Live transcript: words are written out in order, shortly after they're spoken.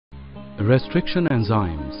Restriction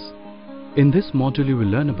enzymes. In this module you will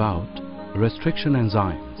learn about restriction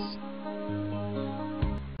enzymes.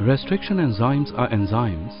 Restriction enzymes are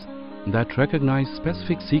enzymes that recognize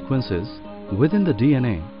specific sequences within the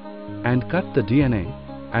DNA and cut the DNA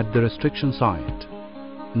at the restriction site.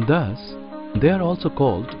 Thus, they are also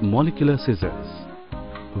called molecular scissors.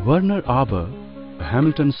 Werner Aber,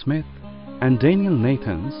 Hamilton Smith and Daniel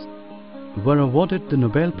Nathans were awarded the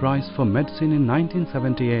Nobel Prize for Medicine in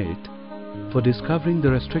 1978 for discovering the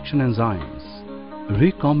restriction enzymes.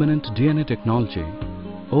 Recombinant DNA technology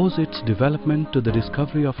owes its development to the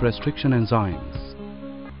discovery of restriction enzymes.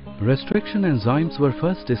 Restriction enzymes were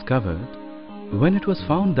first discovered when it was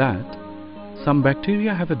found that some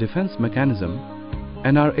bacteria have a defense mechanism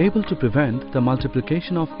and are able to prevent the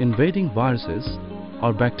multiplication of invading viruses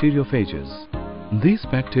or bacteriophages. These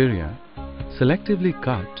bacteria selectively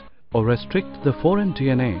cut or restrict the foreign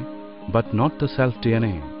DNA but not the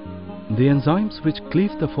self-DNA. The enzymes which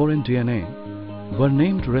cleave the foreign DNA were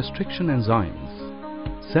named restriction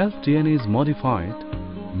enzymes. Self-DNA is modified,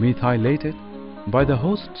 methylated by the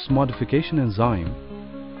host's modification enzyme,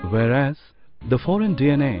 whereas the foreign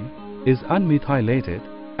DNA is unmethylated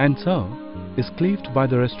and so is cleaved by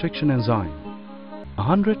the restriction enzyme.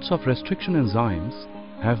 Hundreds of restriction enzymes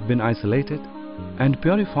have been isolated and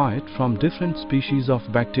purified from different species of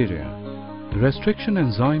bacteria. Restriction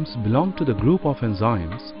enzymes belong to the group of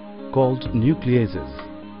enzymes called nucleases.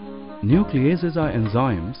 Nucleases are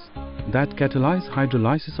enzymes that catalyze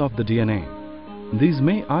hydrolysis of the DNA. These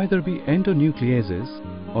may either be endonucleases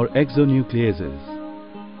or exonucleases.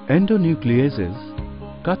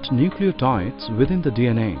 Endonucleases cut nucleotides within the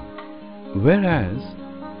DNA, whereas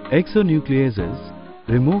exonucleases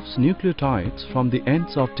removes nucleotides from the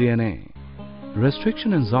ends of DNA.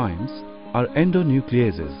 Restriction enzymes are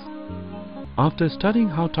endonucleases. After studying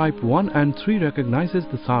how type 1 and 3 recognizes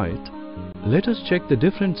the site, let us check the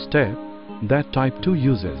different step that type 2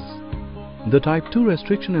 uses. The type 2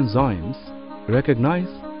 restriction enzymes recognize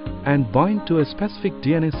and bind to a specific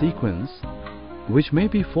DNA sequence which may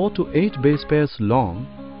be 4 to 8 base pairs long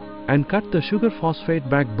and cut the sugar phosphate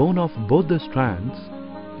backbone of both the strands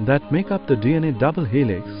that make up the DNA double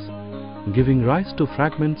helix, giving rise to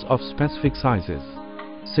fragments of specific sizes.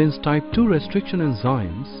 Since type 2 restriction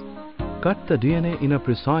enzymes cut the DNA in a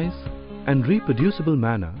precise and reproducible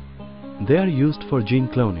manner, they are used for gene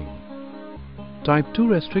cloning. Type 2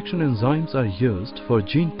 restriction enzymes are used for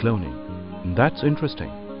gene cloning. That's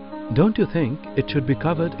interesting. Don't you think it should be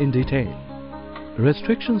covered in detail?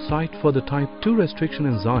 Restriction site for the type 2 restriction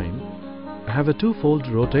enzyme have a twofold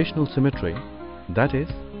rotational symmetry, that is,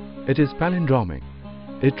 it is palindromic.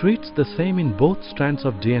 It reads the same in both strands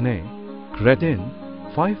of DNA, read in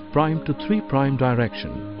 5' to 3'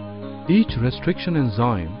 direction. Each restriction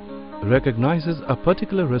enzyme recognizes a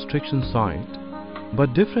particular restriction site,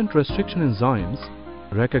 but different restriction enzymes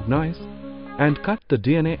recognize and cut the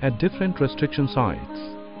DNA at different restriction sites.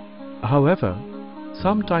 However,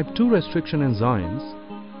 some type 2 restriction enzymes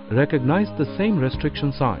recognize the same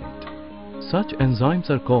restriction site. Such enzymes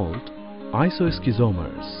are called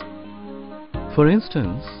isoschizomers. For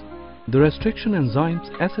instance, the restriction enzymes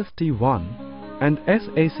SST1 and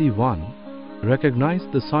SAC1 recognize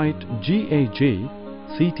the site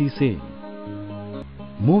GAG-CTC.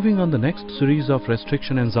 Moving on the next series of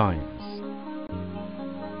restriction enzymes.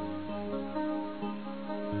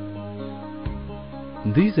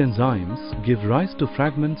 These enzymes give rise to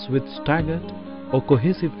fragments with staggered or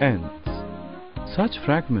cohesive ends. Such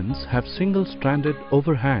fragments have single-stranded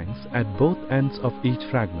overhangs at both ends of each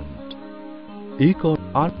fragment.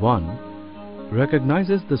 ECOR1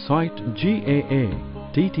 recognizes the site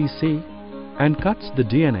GAA-TTC and cuts the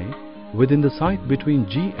DNA within the site between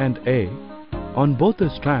G and A on both the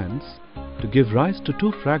strands to give rise to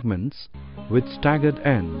two fragments with staggered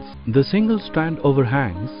ends. The single-strand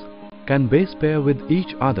overhangs can base pair with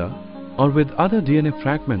each other or with other DNA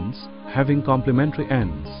fragments having complementary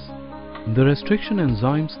ends. The restriction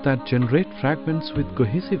enzymes that generate fragments with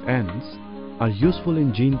cohesive ends are useful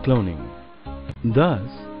in gene cloning. Thus,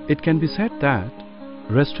 it can be said that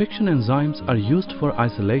restriction enzymes are used for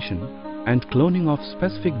isolation and cloning of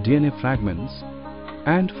specific DNA fragments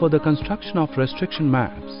and for the construction of restriction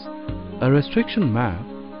maps. A restriction map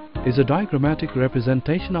is a diagrammatic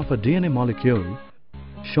representation of a DNA molecule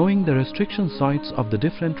showing the restriction sites of the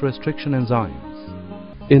different restriction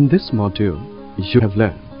enzymes. In this module, you have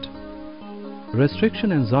learned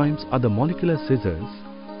restriction enzymes are the molecular scissors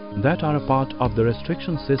that are a part of the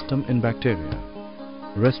restriction system in bacteria.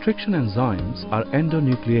 Restriction enzymes are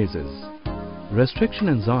endonucleases. Restriction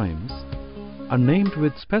enzymes are named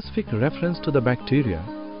with specific reference to the bacteria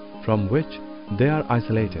from which they are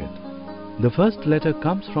isolated. The first letter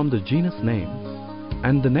comes from the genus name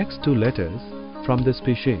and the next two letters from the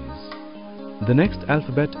species. The next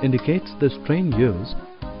alphabet indicates the strain used,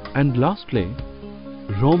 and lastly,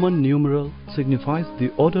 Roman numeral signifies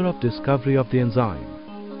the order of discovery of the enzyme.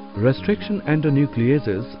 Restriction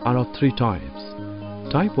endonucleases are of three types: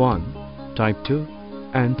 type 1, type 2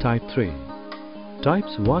 and type 3.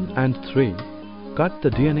 Types 1 and 3 cut the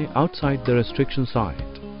DNA outside the restriction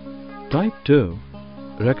site. Type 2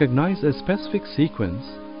 recognize a specific sequence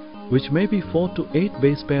which may be 4 to 8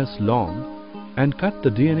 base pairs long and cut the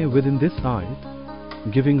DNA within this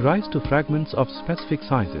site, giving rise to fragments of specific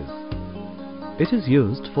sizes. It is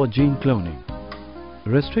used for gene cloning.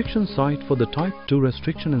 Restriction site for the type 2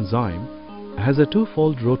 restriction enzyme has a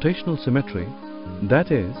twofold rotational symmetry,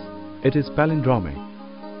 that is, it is palindromic.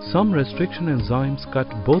 Some restriction enzymes cut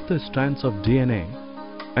both the strands of DNA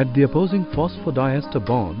at the opposing phosphodiester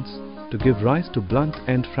bonds to give rise to blunt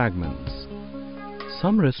end fragments.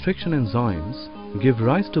 Some restriction enzymes give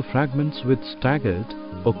rise to fragments with staggered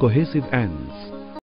or cohesive ends.